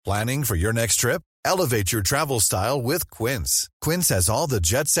Planning for your next trip? Elevate your travel style with Quince. Quince has all the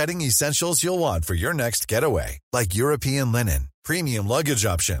jet-setting essentials you'll want for your next getaway, like European linen, premium luggage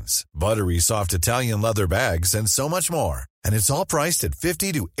options, buttery soft Italian leather bags, and so much more. And it's all priced at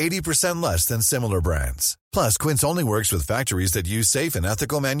 50 to 80% less than similar brands. Plus, Quince only works with factories that use safe and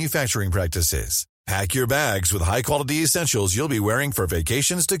ethical manufacturing practices. Pack your bags with high-quality essentials you'll be wearing for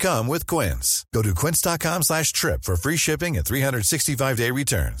vacations to come with Quince. Go to quince.com/trip for free shipping and 365-day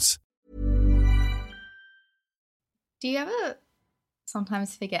returns. Do you ever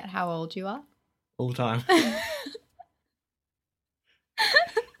sometimes forget how old you are? All the time.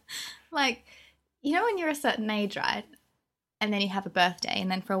 Like, you know when you're a certain age, right? And then you have a birthday, and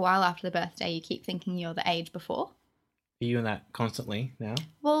then for a while after the birthday, you keep thinking you're the age before? Are you in that constantly now?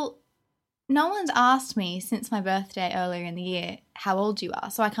 Well, no one's asked me since my birthday earlier in the year how old you are,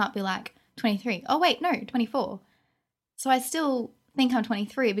 so I can't be like 23. Oh, wait, no, 24. So I still think I'm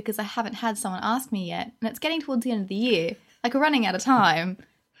 23 because I haven't had someone ask me yet, and it's getting towards the end of the year. Like, we're running out of time.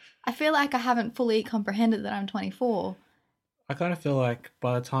 I feel like I haven't fully comprehended that I'm 24. I kind of feel like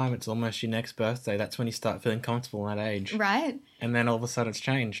by the time it's almost your next birthday, that's when you start feeling comfortable in that age. Right? And then all of a sudden it's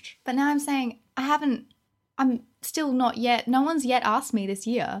changed. But now I'm saying I'm still not yet, no one's yet asked me this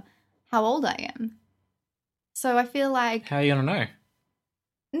year how old I am. So I feel like... How are you going to know?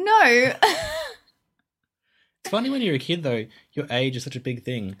 No. It's funny when you're a kid, though, your age is such a big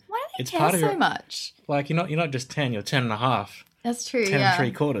thing. Why do they It's care part of so your- much? Like, you're not just 10, you're 10 and a half. That's true, 10 yeah.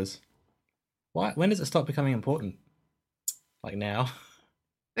 and 3/4. Why? When does it stop becoming important? Like now?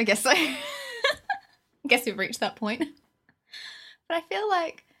 I guess so. I guess we've reached that point. But I feel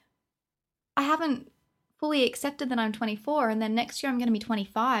like I haven't fully accepted that I'm 24, and then next year I'm going to be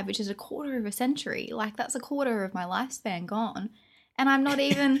 25, which is a quarter of a century. Like, that's a quarter of my lifespan gone. And I'm not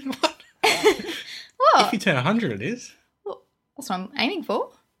even... What? What? If you turn 100, it is. Well, that's what I'm aiming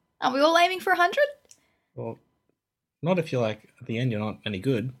for. Are we all aiming for 100? Well, not if you're like, at the end, you're not any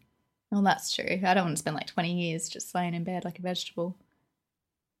good. Well, that's true. I don't want to spend like 20 years just laying in bed like a vegetable.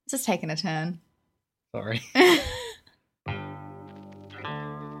 It's just taking a turn. Sorry.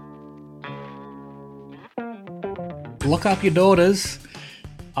 Lock up your daughters.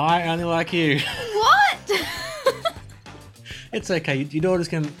 I only like you. What? It's okay. Your daughters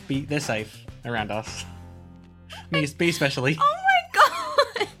they're safe around us. Me especially. Oh my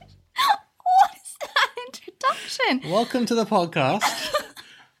god! What is that introduction? Welcome to the podcast.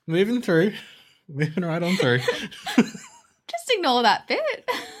 Moving right on through. Just ignore that bit.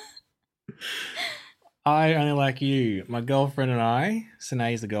 I only like you. My girlfriend and I,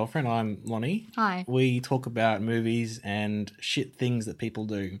 Sinead's the girlfriend, I'm Lonnie. Hi. We talk about movies and shit things that people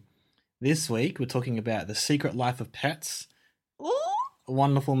do. This week, we're talking about The Secret Life of Pets. Ooh, A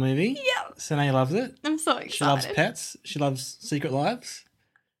wonderful movie. yeah. Sinead loves it. I'm so excited. She loves pets. She loves secret lives.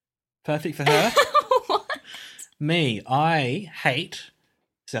 Perfect for her. What? Me, I hate,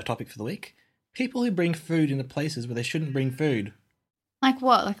 this is our topic for the week, people who bring food into places where they shouldn't bring food. Like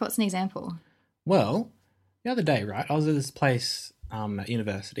what? Like, what's an example? Well, the other day, right, I was at this place at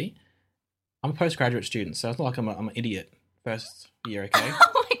university. I'm a postgraduate student, so it's not like I'm an idiot first year, okay?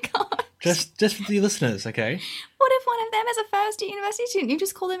 Oh my god. Just for the listeners, okay? What if one of them is a first year university student? You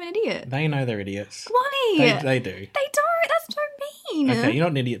just call them an idiot. They know they're idiots. Lonnie! They do. They don't. That's so mean. Okay, you're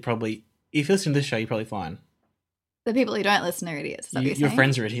not an idiot probably. If you listen to this show, you're probably fine. The people who don't listen are idiots. Is that what you're Your saying?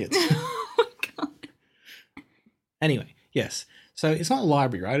 friends are idiots. Oh my god. Anyway, yes. So it's not a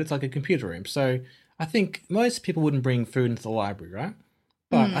library, right? It's like a computer room. So I think most people wouldn't bring food into the library, right?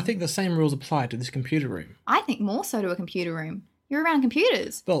 But I think the same rules apply to this computer room. I think more so to a computer room. You're around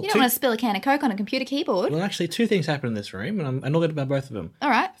computers. Well, you don't want to spill a can of Coke on a computer keyboard. Well, actually, two things happened in this room, and I'll get about both of them. All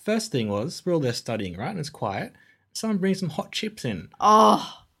right. First thing was, we're all there studying, right? And it's quiet. Someone brings some hot chips in.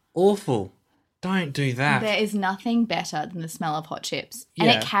 Oh, Awful. Don't do that. there is nothing better than the smell of hot chips. And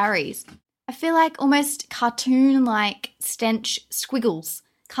Yeah. it carries. I feel like almost cartoon-like stench squiggles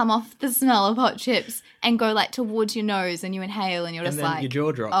come off the smell of hot chips and go like towards your nose, and you inhale and you're And just then like, your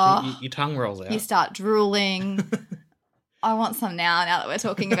jaw drops, oh. your tongue rolls out. you start drooling. I want some now that we're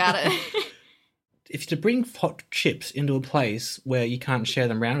talking about it. If to bring hot chips into a place where you can't share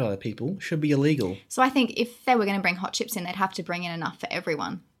them around with other people should be illegal. So I think if they were going to bring hot chips in, they'd have to bring in enough for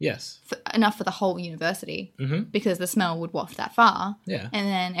everyone. Yes. Enough for the whole university. Mm-hmm. Because the smell would waft that far. Yeah. And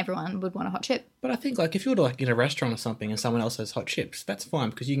then everyone would want a hot chip. But I think, like, if you're like in a restaurant or something and someone else has hot chips, that's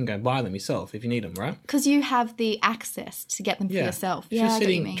fine because you can go buy them yourself if you need them, right? Because you have the access to get them for yourself. If Yeah, you're I get what you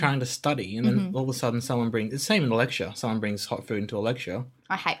sitting mean. trying to study and then all of a sudden someone brings... It's the same in a lecture. Someone brings hot food into a lecture.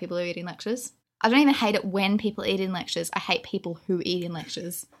 I hate people who eat in lectures. I don't even hate it when people eat in lectures. I hate people who eat in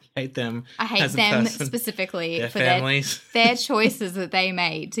lectures. hate them. I hate as a them person, specifically their for families. their choices that they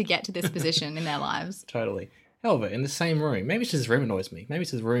made to get to this position in their lives. Totally. However, in the same room, maybe it's just room annoys me. Maybe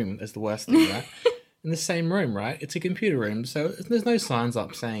it's his room is the worst thing, right? In the same room, right? It's a computer room, so there's no signs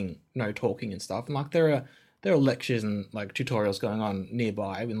up saying no talking and stuff. And like there are lectures and like tutorials going on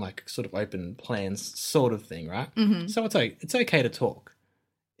nearby in like sort of open plans sort of thing, right? Mm-hmm. So it's okay to talk.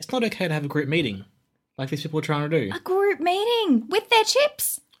 It's not okay to have a group meeting like these people are trying to do. A group meeting with their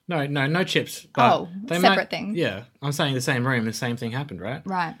chips? No chips. But separate thing. Yeah, I'm saying the same room, the same thing happened, right?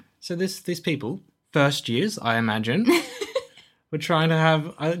 Right. So these people, first years, I imagine, were trying to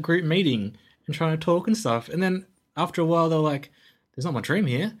have a group meeting and trying to talk and stuff. And then after a while, they're like, there's not much room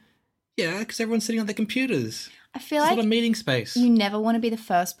here. Yeah, because everyone's sitting on their computers. I feel It's like not a meeting space. you never want to be the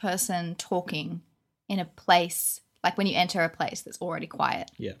first person talking in a place, like when you enter a place that's already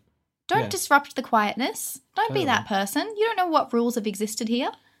quiet. Yeah. Don't Yeah. disrupt the quietness. Don't Totally. be that person. You don't know what rules have existed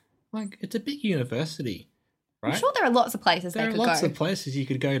here. Like, it's a big university, right? I'm sure there are lots of places there they are could lots go. of places you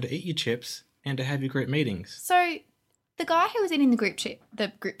could go to eat your chips and to have your group meetings. So the guy who was eating the group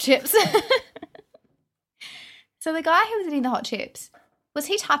chips. So the guy who was eating the hot chips, was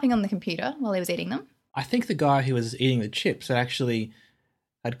he typing on the computer while he was eating them? I think the guy who was eating the chips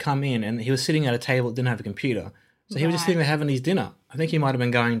had come in and he was sitting at a table that didn't have a computer. So he was just Right. sitting there having his dinner. I think he might have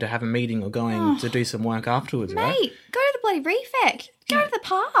been going to have a meeting or going to do some work afterwards, right? Mate, go to the bloody refec. Go to the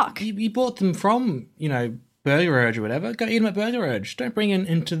park. You bought them from, Burger Urge or whatever. Go eat them at Burger Urge. Don't bring it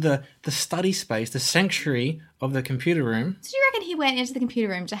into the study space, the sanctuary of the computer room. So do you reckon he went into the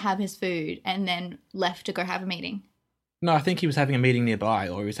computer room to have his food and then left to go have a meeting? No, I think he was having a meeting nearby,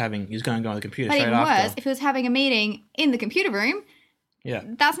 or he was going to go on the computer But straight even after. worse, if he was having a meeting in the computer room, Yeah,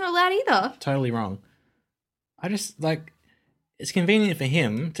 that's not allowed either. totally wrong. I just, it's convenient for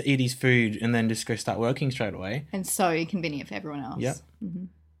him to eat his food and then just go start working straight away. And so inconvenient for everyone else. Yep. Mm-hmm.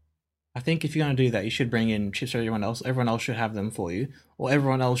 I think if you're going to do that, you should bring in chips for everyone else. Everyone else should have them for you. Or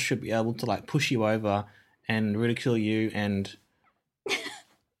everyone else should be able to, push you over and ridicule you and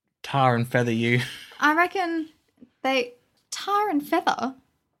tar and feather you. I reckon they tar and feather,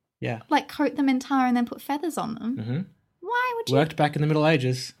 Yeah. coat them in tar and then put feathers on them. Mm-hmm. Why would you? Worked back in the Middle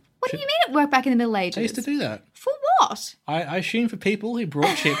Ages. What do you mean it worked back in the Middle Ages? They used to do that. For what? I assume for people who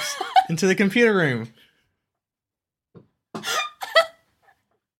brought chips into the computer room.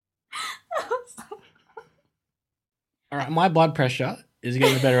 All right, my blood pressure is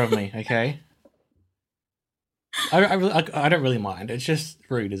getting the better of me, okay? I don't really mind. It's just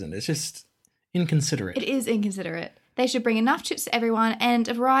rude, isn't it? It's just inconsiderate. It is inconsiderate. They should bring enough chips to everyone and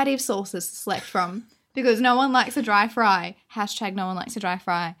a variety of sauces to select from because no one likes a dry fry. Hashtag no one likes a dry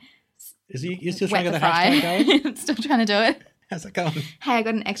fry. You're still Wet trying to the get the hashtag fry. going? I'm still trying to do it. How's that going? Hey, I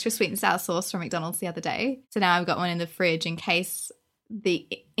got an extra sweet and sour sauce from McDonald's the other day. So now I've got one in the fridge in case the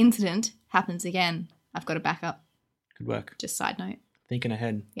incident happens again. I've got a backup. Good work. Just side note. Thinking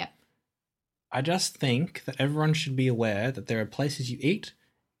ahead. Yeah. I just think that everyone should be aware that there are places you eat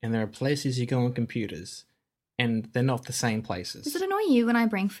and there are places you go on computers. And they're not the same places. Does it annoy you when I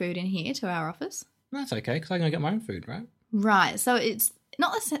bring food in here to our office? That's okay, because I can go get my own food, right? Right. So it's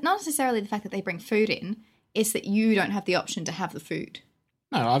not necessarily the fact that they bring food in. It's that you don't have the option to have the food.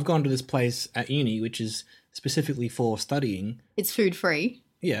 No, I've gone to this place at uni, which is specifically for studying. It's food free.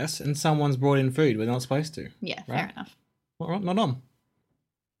 Yes, and someone's brought in food where they're not supposed to. Yeah, Right. fair enough. Not on.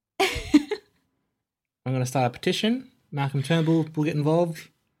 I'm going to start a petition. Malcolm Turnbull will get involved.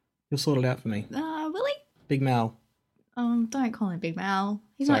 He'll sort it out for me. Will he? Big Mal. Don't call him Big Mal.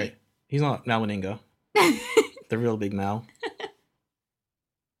 He's Sorry, he's not Mal Meninga. The real Big Mal.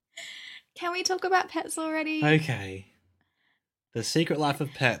 Can we talk about pets already? Okay. The Secret Life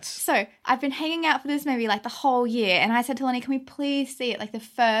of Pets. So I've been hanging out for this movie the whole year, and I said to Lenny, "Can we please see it the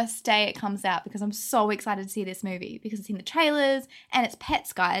first day it comes out?" Because I'm so excited to see this movie because it's in the trailers and it's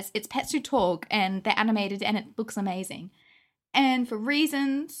pets, guys. It's pets who talk and they're animated and it looks amazing. And for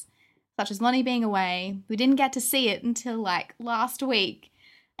reasons such as Lonnie being away, we didn't get to see it until last week.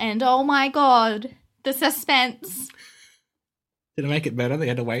 And oh my god, the suspense. Did it make it better? They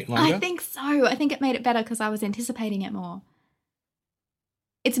had to wait longer? I think so. I think it made it better because I was anticipating it more.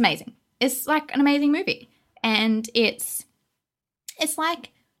 It's amazing. It's an amazing movie. And it's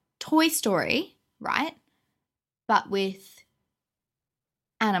like Toy Story, right? But with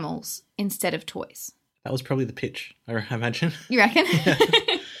animals instead of toys. That was probably the pitch, I imagine. You reckon? Yeah.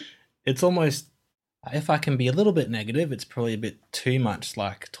 It's almost, if I can be a little bit negative, it's probably a bit too much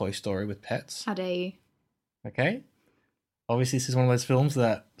like Toy Story with pets. How dare you? Okay? Obviously, this is one of those films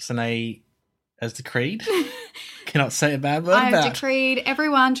that Sine has decreed. Cannot say a bad word I've about. decreed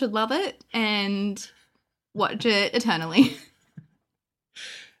everyone should love it and watch it eternally.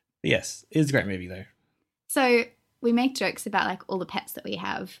 But yes, it's a great movie though. So we make jokes about like all the pets that we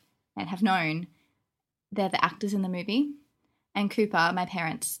have and have known. They're the actors in the movie. And Cooper, my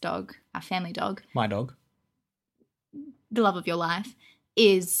parents' dog, our family dog, My dog. the love of your life,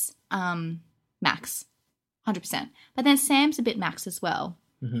 is Max, 100%. But then Sam's a bit Max as well.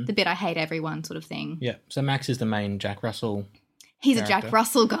 Mm-hmm. The bit I hate everyone sort of thing. Yeah. So Max is the main Jack Russell. He's a character, Jack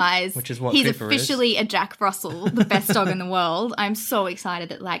Russell, guys. which is what He's Cooper officially a Jack Russell, the best dog in the world. I'm so excited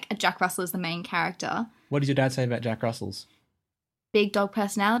that like a Jack Russell is the main character. What did your dad say about Jack Russells? Big dog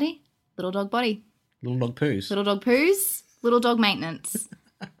personality, little dog body. Little dog poos. Little dog poos, little dog maintenance.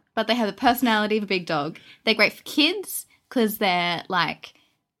 But they have the personality of a big dog. They're great for kids because they're like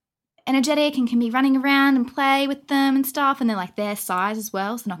energetic and can be running around and play with them and stuff. And they're like their size as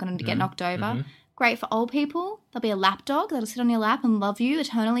well, so they're not going to get knocked over. Mm-hmm. Great for old people. They'll be a lap dog that'll sit on your lap and love you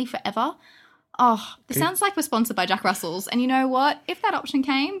eternally forever. Oh, this sounds like we're sponsored by Jack Russells. And you know what? If that option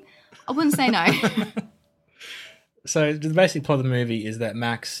came, I wouldn't say no. So the basic plot of the movie is that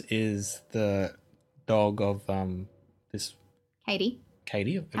Max is the dog of this Katie,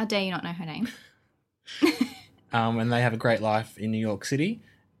 Katie. how dare you not know her name? And they have a great life in New York City.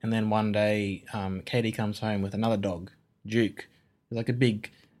 And then one day, Katie comes home with another dog, Duke. He's like a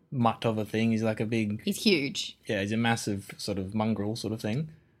big mutt of a thing. He's like a big... He's huge. Yeah, he's a massive sort of mongrel sort of thing.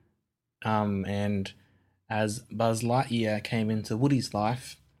 And as Buzz Lightyear came into Woody's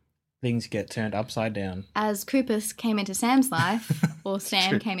life, things get turned upside down. As Cooper came into Sam's life, or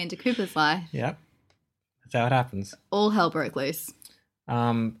Sam True. came into Cooper's life, Yep. That's how it happens. all hell broke loose.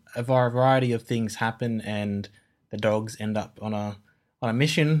 A variety of things happen, and the dogs end up on a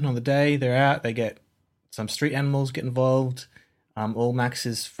mission on the day they're out. They get some street animals get involved. All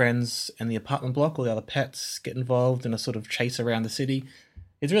Max's friends in the apartment block, all the other pets get involved in a sort of chase around the city.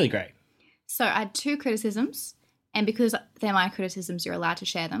 It's really great. So I had 2 criticisms, and because they're my criticisms, you're allowed to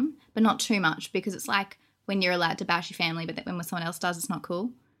share them, but not too much, because it's like when you're allowed to bash your family, but when someone else does, it's not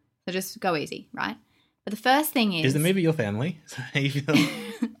cool. So just go easy, right? But the first thing is... Is the movie your family? How you feel?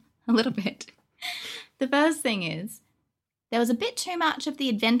 A little bit. The first thing is, there was a bit too much of the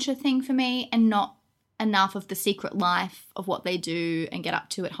adventure thing for me and not enough of the secret life of what they do and get up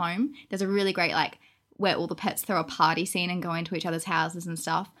to at home. There's a really great, like, where all the pets throw a party scene and go into each other's houses and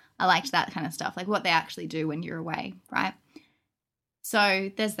stuff. I liked that kind of stuff, like what they actually do when you're away, right? So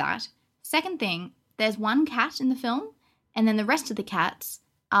there's that. Second thing, there's one cat in the film, and then the rest of the cats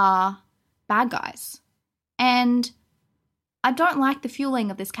are bad guys. And I don't like the fueling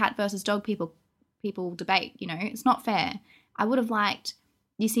of this cat versus dog people debate, you know? It's not fair. I would have liked,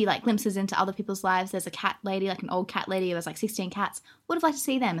 you see like glimpses into other people's lives. There's a cat lady, like an old cat lady who has like 16 cats. Would have liked to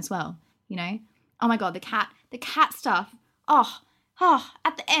see them as well, you know? Oh my God, the cat stuff. Oh,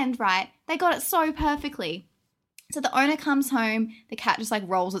 at the end, right? They got it so perfectly. So the owner comes home, the cat just like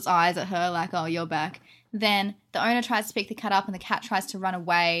rolls its eyes at her like, oh, you're back. Then the owner tries to pick the cat up and the cat tries to run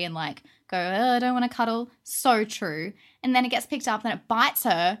away and like go, oh, I don't want to cuddle. So true. And then it gets picked up, then it bites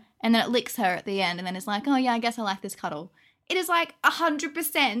her and then it licks her at the end and then it's like, oh yeah, I guess I like this cuddle. It is like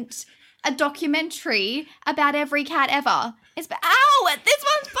 100% a documentary about every cat ever. It's, ow, this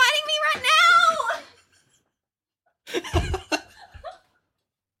one's biting me right now.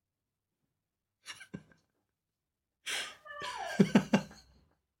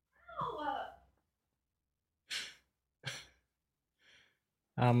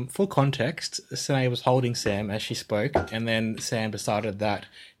 For context, Sine was holding Sam as she spoke, and then Sam decided that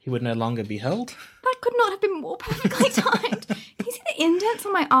he would no longer be held. That could not have been more perfectly timed. Can you see the indents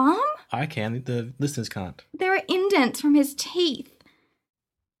on my arm? I can, the listeners can't. There are indents from his teeth.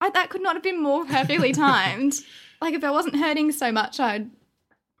 That could not have been more perfectly timed. Like, if I wasn't hurting so much, I'd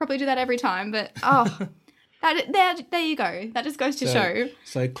probably do that every time. But, there you go. That just goes to show.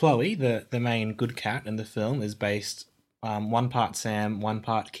 So Chloe, the main good cat in the film, is based one part Sam, one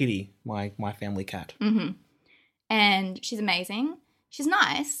part Kitty, my family cat. Mm-hmm. And she's amazing. She's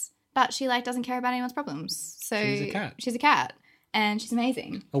nice, but she, like, doesn't care about anyone's problems. So She's a cat. She's a cat. And she's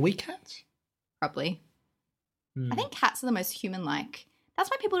amazing. Are we cats? Probably. I think cats are the most human-like. That's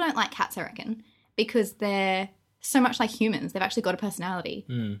why people don't like cats, I reckon. Because they're so much like humans. They've actually got a personality.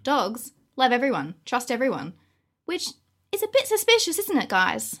 Dogs love everyone, trust everyone. Which is a bit suspicious, isn't it,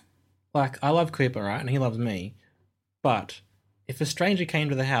 guys? Like, I love Cooper, right? And he loves me. But if a stranger came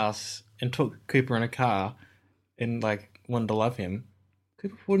to the house and took Cooper in a car and, like, wanted to love him,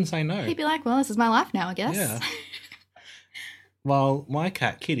 Cooper wouldn't say no. He'd be like, well, this is my life now, I guess. Yeah. While my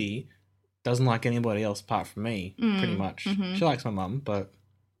cat, Kitty, doesn't like anybody else apart from me, pretty much. She likes my mum, but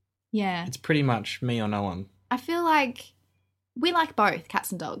Yeah. it's pretty much me or no one. I feel like we like both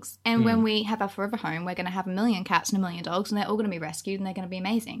cats and dogs. And when we have our forever home, we're going to have 1 million cats and 1 million dogs, and they're all going to be rescued and they're going to be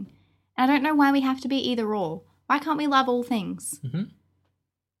amazing. And I don't know why we have to be either or. Why can't we love all things? Mm-hmm.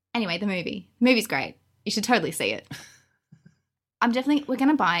 Anyway, the movie. The movie's great. You should totally see it. We're going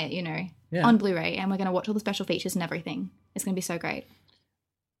to buy it, you know, on Blu-ray, and we're going to watch all the special features and everything. It's going to be so great.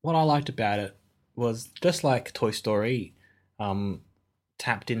 What I liked about it was, just like Toy Story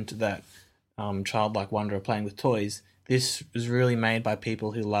tapped into that childlike wonder of playing with toys, this was really made by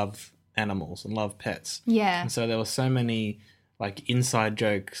people who love animals and love pets. Yeah. And so there were so many like inside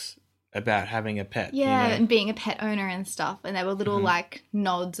jokes about having a pet. Yeah, you know? and being a pet owner and stuff. And there were little like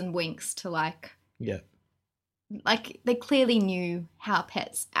nods and winks to like they clearly knew how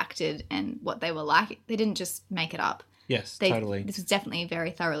pets acted and what they were like. They didn't just make it up. Yes, totally. This was definitely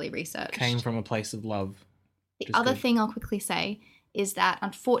very thoroughly researched. Came from a place of love. The other thing I'll quickly say is that,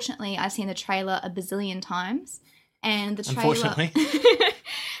 unfortunately, I've seen the trailer a bazillion times. And the trailer... Unfortunately.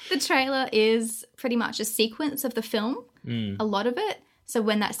 The trailer is pretty much a sequence of the film, a lot of it. So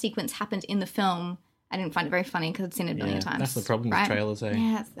when that sequence happened in the film, I didn't find it very funny because I'd seen it a million times. That's the problem with trailers, eh?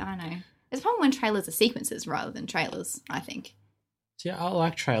 Yeah, I know. It's a problem when trailers are sequences rather than trailers, I think. Yeah, I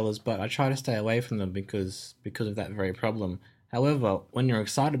like trailers, but I try to stay away from them because of that very problem. However, when you're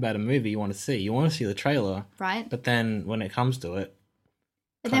excited about a movie you want to see the trailer. Right. But then when it comes to it...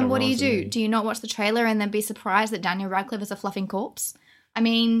 But then what do you do? Do you not watch the trailer and then be surprised that Daniel Radcliffe is a fluffing corpse? I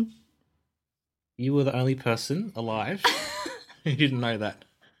mean... You were the only person alive who didn't know that.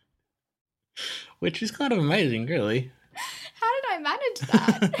 Which is kind of amazing, really. How did I manage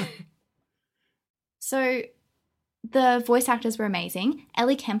that? So... The voice actors were amazing.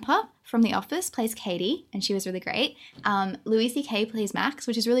 Ellie Kemper from The Office plays Katie, and she was really great. Louis C.K. plays Max,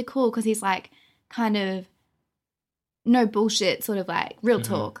 which is really cool because he's like kind of no bullshit, sort of like real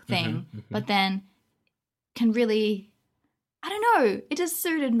talk thing, but then can really, I don't know, it just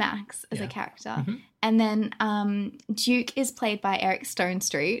suited Max as a character. And then Duke is played by Eric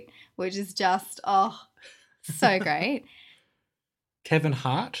Stonestreet, which is just, so great. Kevin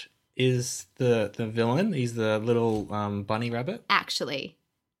Hart is the villain. He's the little bunny rabbit. Actually,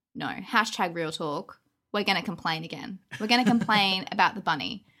 no. #real talk. We're going to complain again. We're going to complain about the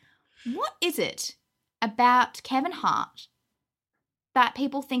bunny. What is it about Kevin Hart that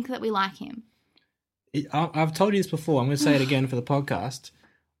people think that we like him? I've told you this before. I'm going to say it again for the podcast.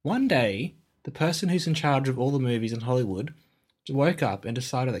 One day, the person who's in charge of all the movies in Hollywood woke up and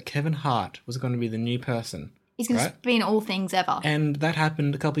decided that Kevin Hart was going to be the new person. He's going to be in all things ever. And that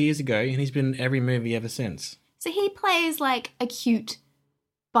happened a couple of years ago, and he's been in every movie ever since. So he plays like a cute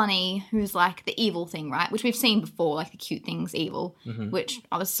bunny who's like the evil thing, right? Which we've seen before, like the cute thing's evil, which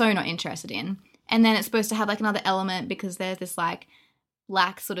I was so not interested in. And then it's supposed to have like another element because there's this like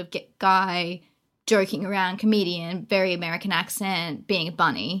black sort of guy joking around, comedian, very American accent, being a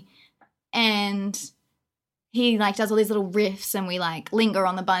bunny. And he like does all these little riffs and we like linger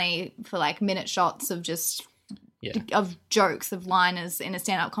on the bunny for like minute shots of just... of jokes, of liners in a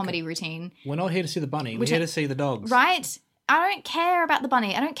stand-up comedy routine. We're not here to see the bunny. We're here to see the dogs. Right? I don't care about the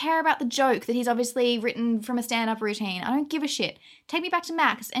bunny. I don't care about the joke that he's obviously written from a stand-up routine. I don't give a shit. Take me back to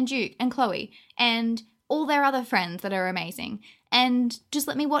Max and Duke and Chloe and all their other friends that are amazing and just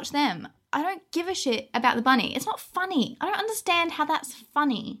let me watch them. I don't give a shit about the bunny. It's not funny. I don't understand how that's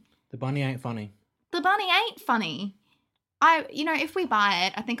funny. The bunny ain't funny. The bunny ain't funny. If we buy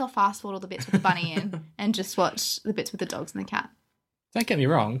it, I think I'll fast forward all the bits with the bunny in and just watch the bits with the dogs and the cat. Don't get me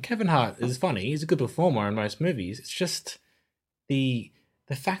wrong, Kevin Hart is funny. He's a good performer in most movies. It's just the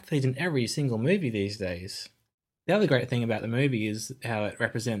fact that he's in every single movie these days. The other great thing about the movie is how it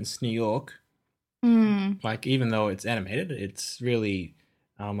represents New York. Like, even though it's animated, it's really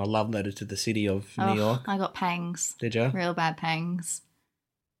a love letter to the city of New York. I got pangs. Did you? Real bad pangs.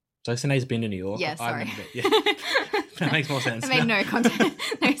 So Sinead's been to New York. Yeah, sorry. That makes more sense. It made no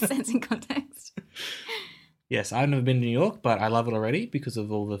sense in context. Yes, I've never been to New York, but I love it already because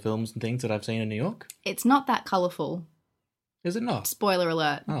of all the films and things that I've seen in New York. It's not that colourful. Is it not? Spoiler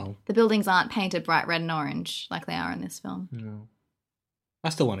alert. Oh. The buildings aren't painted bright red and orange like they are in this film. No. I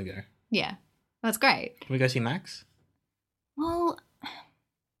still want to go. Yeah. That's great. Can we go see Max? Well, I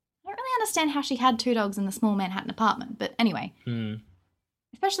don't really understand how she had 2 dogs in the small Manhattan apartment, but anyway.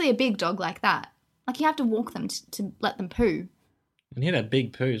 Especially a big dog like that. Like, you have to walk them to let them poo. And he'd have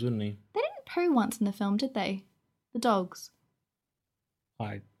big poos, wouldn't he? They didn't poo once in the film, did they? The dogs.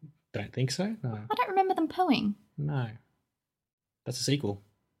 I don't think so, no. I don't remember them pooing. No. That's a sequel.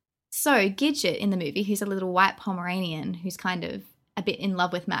 So, Gidget in the movie, who's a little white Pomeranian who's kind of a bit in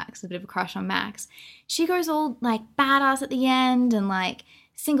love with Max, a bit of a crush on Max, she goes all, like, badass at the end and, like,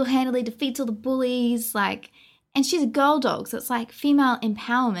 single-handedly defeats all the bullies, like... And she's a girl dog, so it's like female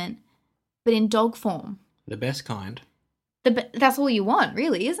empowerment, but in dog form. The best kind. That's all you want,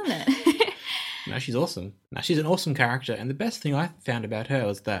 really, isn't it? No, she's awesome. No, she's an awesome character. And the best thing I found about her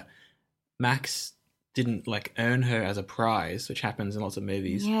was that Max didn't like earn her as a prize, which happens in lots of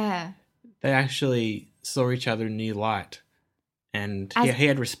movies. Yeah. They actually saw each other in new light. And he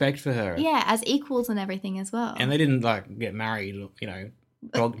had respect for her. Yeah, as equals and everything as well. And they didn't like get married, you know,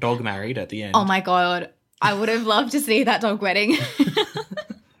 dog married at the end. Oh my God. I would have loved to see that dog wedding.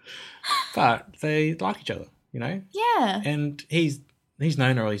 But they like each other, you know? Yeah. And he's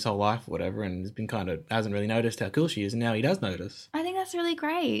known her his whole life or whatever, and has been hasn't really noticed how cool she is, and now he does notice. I think that's really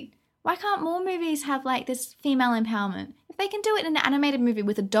great. Why can't more movies have like this female empowerment? If they can do it in an animated movie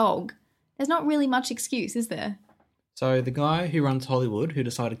with a dog, there's not really much excuse, is there? So the guy who runs Hollywood, who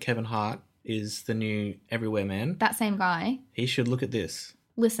decided Kevin Hart is the new everywhere man, That same guy. he should look at this.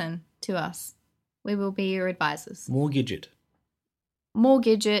 Listen to us. We will be your advisors. More Gidget. More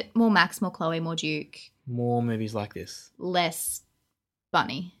Gidget, more Max, more Chloe, more Duke. More movies like this. Less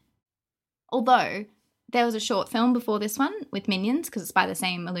Bunny. Although there was a short film before this one with Minions, because it's by the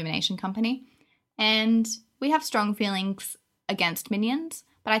same Illumination company, and we have strong feelings against Minions,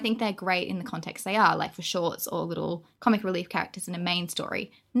 but I think they're great in the context they are, like for shorts or little comic relief characters in a main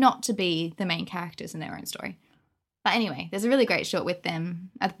story, not to be the main characters in their own story. But anyway, there's a really great short with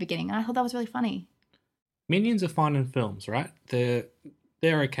them at the beginning, and I thought that was really funny. Minions are fine in films, right? They're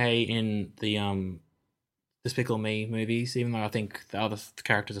okay in the Despicable Me movies, even though I think the other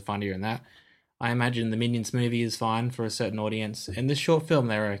characters are funnier in that. I imagine the Minions movie is fine for a certain audience. In this short film,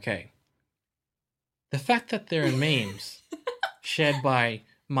 they're okay. The fact that they're in memes shared by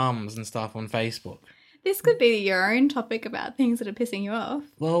mums and stuff on Facebook. This could be your own topic about things that are pissing you off.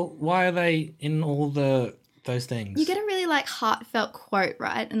 Well, why are they in all those things? You get a really like heartfelt quote,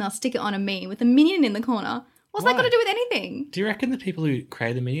 right? And they'll stick it on a meme with a minion in the corner. What's that got to do with anything? Do you reckon the people who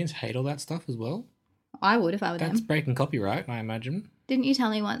create the Minions hate all that stuff as well? I would if I were That's them. breaking copyright, I imagine. Didn't you tell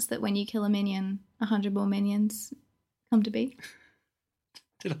me once that when you kill a minion, 100 more minions come to be?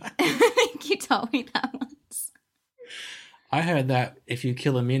 Did I? I think you told me that once. I heard that if you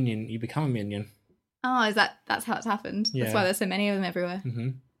kill a minion, you become a minion. Oh, that's how it's happened? Yeah. That's why there's so many of them everywhere. Mm-hmm.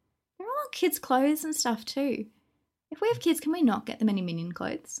 They're all on kids' clothes and stuff too. If we have kids, can we not get them any minion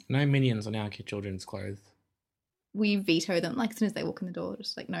clothes? No minions on our children's clothes. We veto them like as soon as they walk in the door.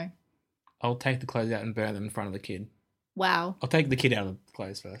 Just like, no. I'll take the clothes out and burn them in front of the kid. Wow. I'll take the kid out of the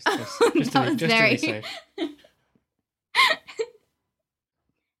clothes first. Just That to was be very- safe.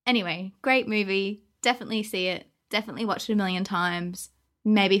 Anyway, great movie. Definitely see it. Definitely watch it 1,000,000 times.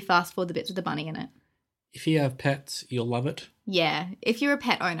 Maybe fast forward the bits with the bunny in it. If you have pets, you'll love it. Yeah, if you're a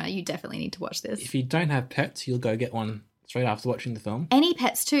pet owner, you definitely need to watch this. If you don't have pets, you'll go get one straight after watching the film. Any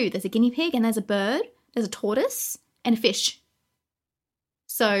pets too. There's a guinea pig and there's a bird, there's a tortoise and a fish.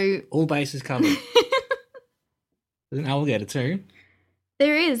 So All bases covered. There's an alligator too.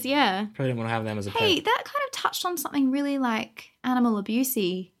 there is, yeah. Probably don't want to have them as a Hey, pet. that kind of touched on something really like animal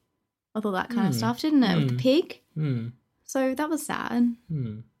abusey, all that kind of stuff, didn't it? With the pig. Hmm. So that was sad.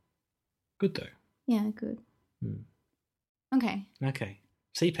 Good though. Yeah, good. Okay. Okay.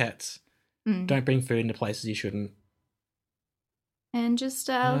 See pets. Mm. Don't bring food into places you shouldn't. And just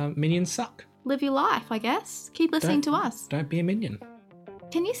Minions suck. live your life, I guess. Keep listening to us. Don't be a minion.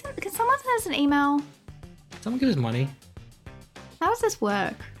 Can someone send us an email? Someone give us money. How does this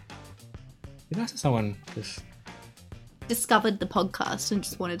work? Be nice if someone just Discovered the podcast and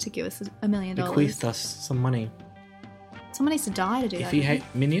just wanted to give us $1 million. bequeathed us some money. Someone needs to die to do that. If you hate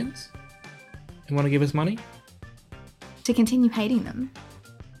minions and want to give us money, to continue hating them.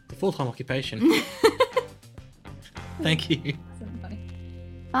 the full-time occupation. Thank you.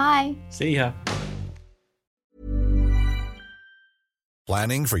 Bye. See ya.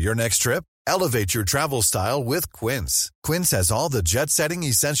 Planning for your next trip? Elevate your travel style with Quince. Quince has all the jet-setting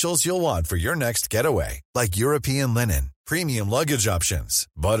essentials you'll want for your next getaway, like European linen, premium luggage options,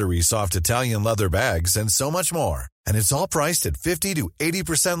 buttery soft Italian leather bags, and so much more. And it's all priced at 50 to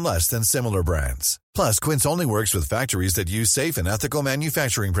 80% less than similar brands. Plus, Quince only works with factories that use safe and ethical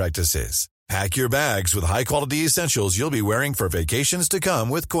manufacturing practices. Pack your bags with high-quality essentials you'll be wearing for vacations to come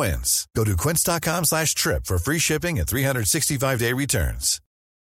with Quince. Go to quince.com/trip for free shipping and 365-day returns.